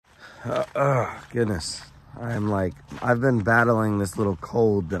Oh, goodness. I've been battling this little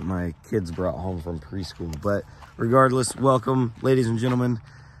cold that my kids brought home from preschool. But regardless, welcome, ladies and gentlemen,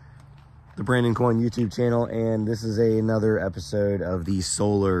 the Brandon Coin YouTube channel. And this is another episode of the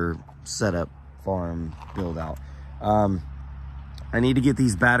solar setup farm build out. I need to get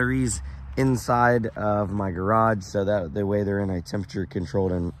these batteries inside of my garage so that the way they're in a temperature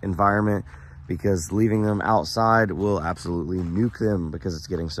controlled environment, because leaving them outside will absolutely nuke them because it's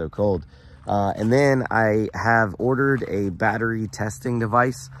getting so cold. And then I have ordered a battery testing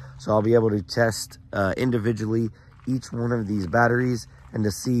device, so I'll be able to test individually each one of these batteries and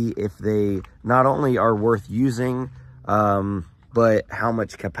to see if they not only are worth using, but how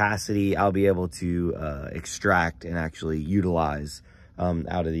much capacity I'll be able to extract and actually utilize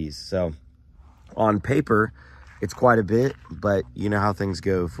out of these. So on paper, it's quite a bit, but you know how things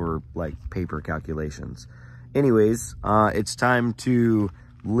go for like paper calculations. Anyways, it's time to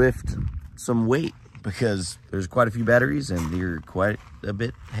lift some weight because there's quite a few batteries and they're quite a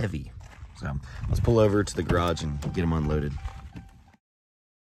bit heavy. So let's pull over to the garage and get them unloaded.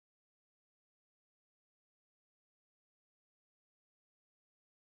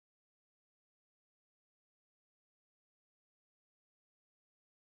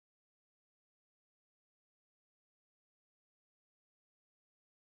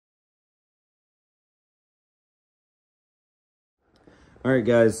 All right,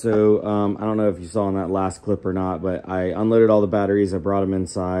 guys, so I don't know if you saw in that last clip or not, but I unloaded all the batteries. I brought them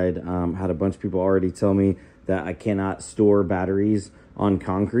inside. Had a bunch of people already tell me that I cannot store batteries on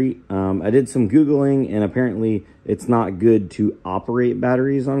concrete. I did some Googling, and apparently it's not good to operate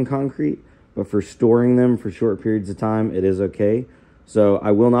batteries on concrete, but for storing them for short periods of time, it is okay. So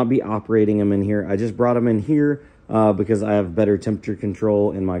I will not be operating them in here. I just brought them in here because I have better temperature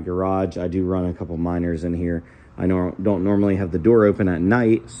control in my garage. I do run a couple miners in here. I don't normally have the door open at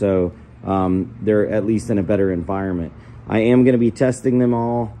night, so they're at least in a better environment. I am going to be testing them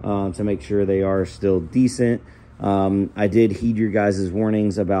all to make sure they are still decent. I did heed your guys'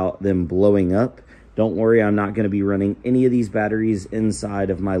 warnings about them blowing up. Don't worry, I'm not going to be running any of these batteries inside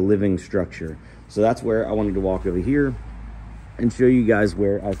of my living structure. So that's where I wanted to walk over here and show you guys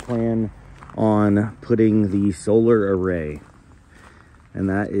where I plan on putting the solar array. And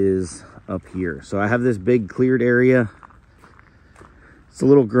that is up here. So I have this big cleared area. It's a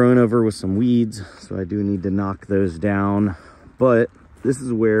little grown over with some weeds, so I do need to knock those down. But this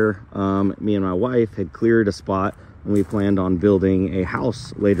is where me and my wife had cleared a spot and we planned on building a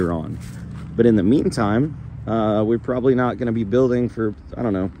house later on. But in the meantime, we're probably not going to be building for, I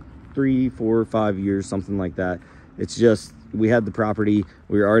don't know, 3, 4, 5 years, something like that. It's just, we had the property,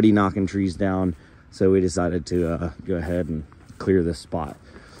 we were already knocking trees down, so we decided to go ahead and clear this spot.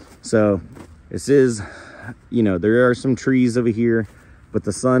 So this is, you know, there are some trees over here, but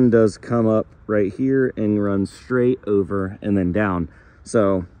the sun does come up right here and run straight over and then down.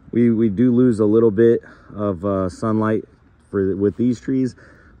 So we do lose a little bit of sunlight with these trees,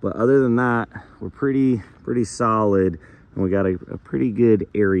 but other than that, we're pretty solid, and we got a pretty good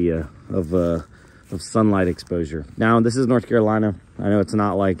area of sunlight exposure. Now, this is North Carolina. I know it's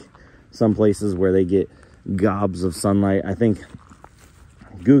not like some places where they get gobs of sunlight. I think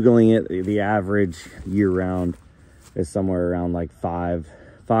Googling it, the average year-round is somewhere around like 5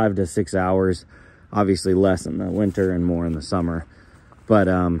 to 6 hours. Obviously less in the winter and more in the summer. But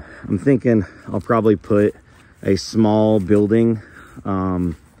I'm thinking I'll probably put a small building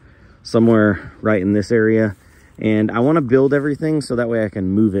somewhere right in this area. And I want to build everything so that way I can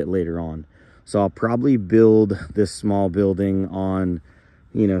move it later on. So I'll probably build this small building on,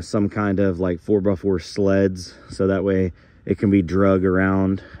 you know, some kind of like 4x4 sleds, so that way it can be drug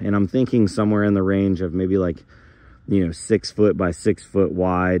around. And I'm thinking somewhere in the range of maybe like, you know, 6 foot by 6 foot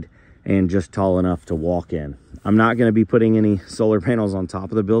wide and just tall enough to walk in. I'm not going to be putting any solar panels on top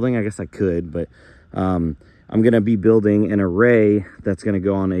of the building. I guess I could, but I'm going to be building an array that's going to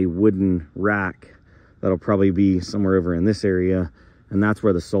go on a wooden rack that'll probably be somewhere over in this area, and that's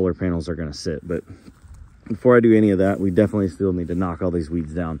where the solar panels are going to sit. But before I do any of that, we definitely still need to knock all these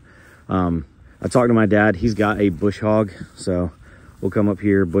weeds down. I talked to my dad. He's got a bush hog, so we'll come up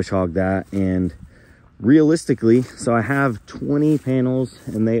here, bush hog that. And realistically, so I have 20 panels,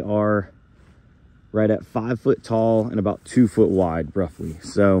 and they are right at 5 foot tall and about 2 foot wide, roughly.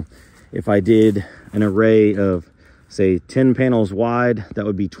 So if I did an array of, say, 10 panels wide, that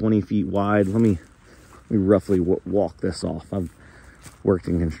would be 20 feet wide. Let me roughly walk this off. I've worked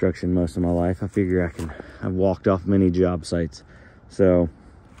in construction most of my life. I figure I've walked off many job sites. So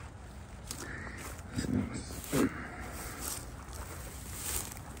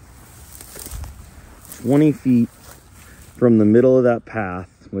 20 feet from the middle of that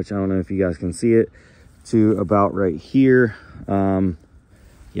path which I don't know if you guys can see it, to about right here.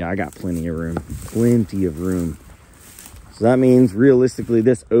 Yeah, I got plenty of room. So that means realistically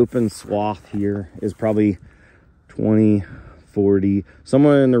this open swath here is probably 20, 40,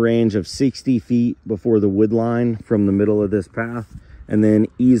 somewhere in the range of 60 feet before the wood line from the middle of this path, and then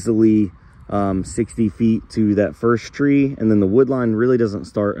easily 60 feet to that first tree. And then the wood line really doesn't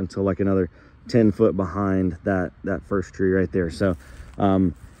start until like another 10 foot behind that first tree right there. So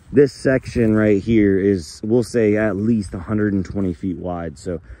this section right here is, we'll say, at least 120 feet wide.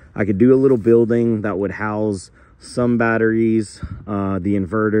 So I could do a little building that would house some batteries, the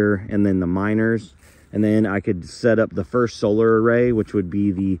inverter, and then the miners. And then I could set up the first solar array, which would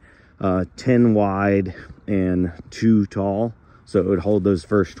be the 10 wide and 2 tall. So it would hold those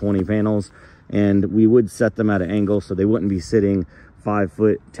first 20 panels. And we would set them at an angle so they wouldn't be sitting 5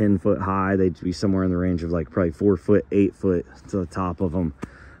 foot, 10 foot high. They'd be somewhere in the range of like probably 4 foot, 8 foot to the top of them.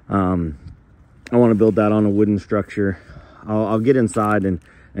 I want to build that on a wooden structure. I'll get inside and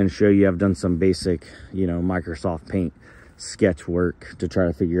show you. I've done some basic, you know, Microsoft Paint sketch work to try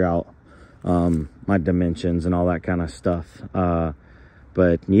to figure out my dimensions and all that kind of stuff.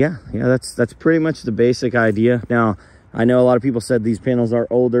 But yeah, that's pretty much the basic idea. Now, I know a lot of people said these panels are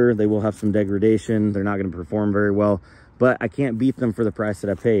older, they will have some degradation, they're not going to perform very well, but I can't beat them for the price that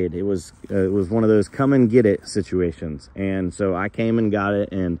I paid. It was one of those come and get it situations, and so I came and got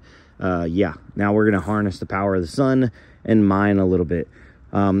it. And yeah, now we're going to harness the power of the sun and mine a little bit.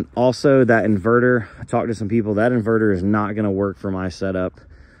 Also, that inverter, I talked to some people, that inverter is not going to work for my setup.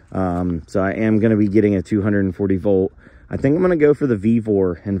 So I am going to be getting a 240 volt. I think I'm going to go for the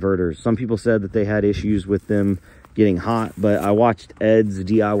VVOR inverters. Some people said that they had issues with them getting hot, but I watched Ed's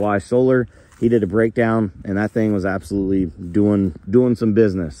DIY solar. He did a breakdown and that thing was absolutely doing some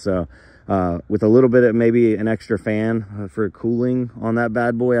business. So with a little bit of maybe an extra fan for cooling on that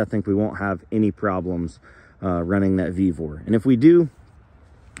bad boy, I think we won't have any problems running that VVOR. And if we do,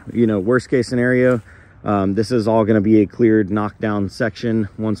 you know, worst case scenario, this is all going to be a cleared knockdown section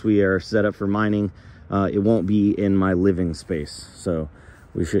once we are set up for mining. It won't be in my living space, so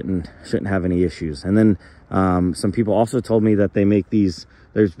we shouldn't have any issues. And then some people also told me that they make these,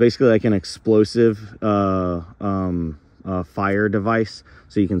 there's basically like an explosive fire device,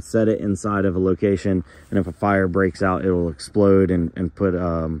 so you can set it inside of a location, and if a fire breaks out, it will explode and put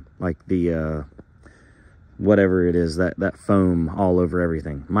like the whatever it is, that foam all over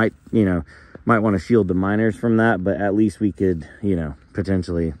everything. Might want to shield the miners from that, but at least we could, you know,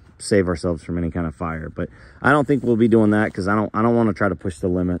 potentially save ourselves from any kind of fire. But I don't think we'll be doing that, because I don't want to try to push the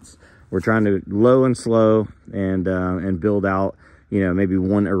limits. We're trying to low and slow and build out, you know, maybe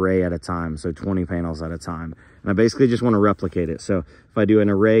one array at a time, so 20 panels at a time. And I basically just want to replicate it. So if I do an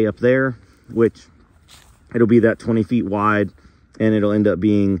array up there, which it'll be that 20 feet wide, and it'll end up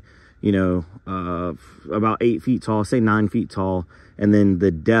being, you know, about 8 feet tall, say 9 feet tall, and then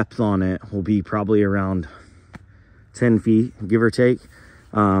the depth on it will be probably around 10 feet, give or take.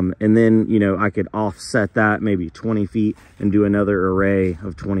 And then, you know, I could offset that maybe 20 feet and do another array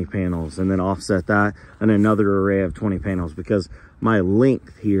of 20 panels, and then offset that and another array of 20 panels, because my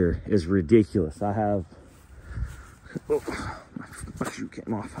length here is ridiculous. I have, oh, my shoe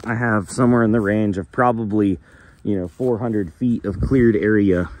came off. I have somewhere in the range of probably, you know, 400 feet of cleared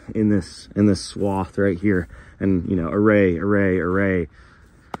area in this swath right here. And, you know, array.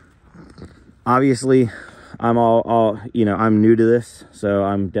 Obviously, I'm I'm new to this, so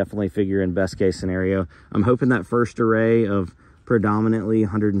I'm definitely figuring best case scenario. I'm hoping that first array of predominantly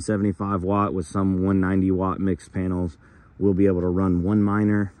 175 watt with some 190 watt mixed panels will be able to run one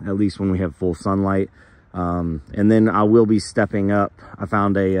miner, at least when we have full sunlight. And then I will be stepping up. I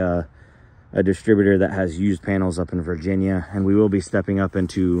found a distributor that has used panels up in Virginia, and we will be stepping up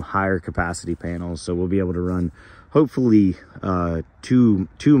into higher capacity panels. So we'll be able to run, hopefully, two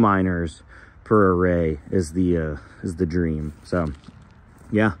miners per array is the dream. So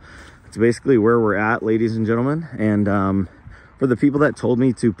yeah, it's basically where we're at, ladies and gentlemen. And for the people that told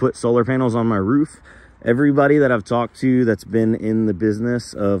me to put solar panels on my roof, everybody that I've talked to that's been in the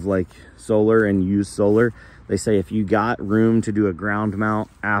business of like solar and use solar, they say if you got room to do a ground mount,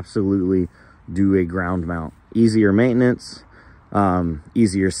 absolutely do a ground mount. Easier maintenance,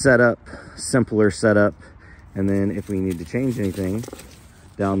 easier setup, simpler setup. And then if we need to change anything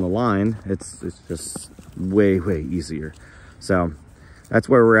down the line, it's just way easier. So that's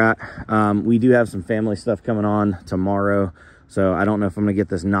where we're at. We do have some family stuff coming on tomorrow, so I don't know if I'm gonna get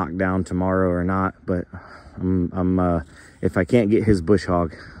this knocked down tomorrow or not, but I'm if I can't get his bush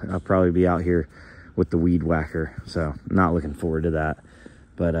hog, I'll probably be out here with the weed whacker. So not looking forward to that.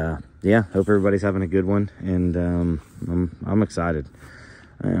 But yeah, hope everybody's having a good one, and I'm excited.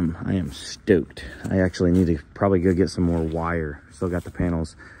 I am stoked. I actually need to probably go get some more wire. Still got the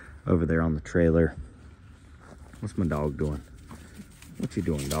panels over there on the trailer. What's my dog doing? What you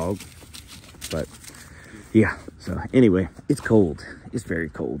doing, dog? But yeah, so anyway, it's cold. It's very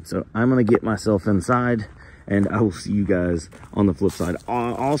cold. So I'm gonna get myself inside, and I will see you guys on the flip side.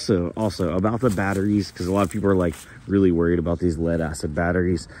 Also about the batteries, because a lot of people are like really worried about these lead acid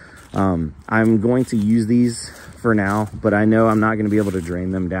batteries. I'm going to use these for now, but I know I'm not going to be able to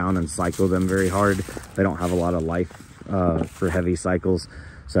drain them down and cycle them very hard. They don't have a lot of life for heavy cycles.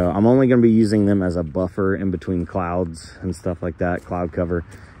 So I'm only going to be using them as a buffer in between clouds and stuff like that, cloud cover.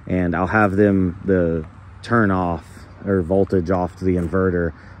 And I'll have them the turn off or voltage off to the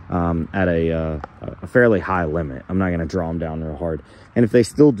inverter at a fairly high limit. I'm not going to draw them down real hard. And if they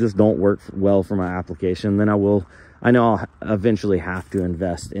still just don't work well for my application, then I know I'll eventually have to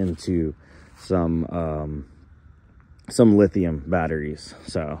invest into some lithium batteries.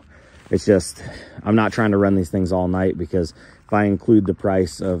 So it's just, I'm not trying to run these things all night, because if I include the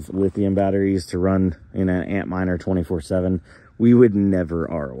price of lithium batteries to run in an Antminer 24/7, we would never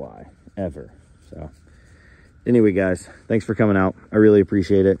ROI, ever. So anyway, guys, thanks for coming out. I really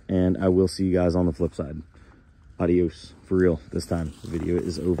appreciate it, and I will see you guys on the flip side. Adios. For real, this time the video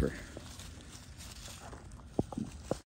is over.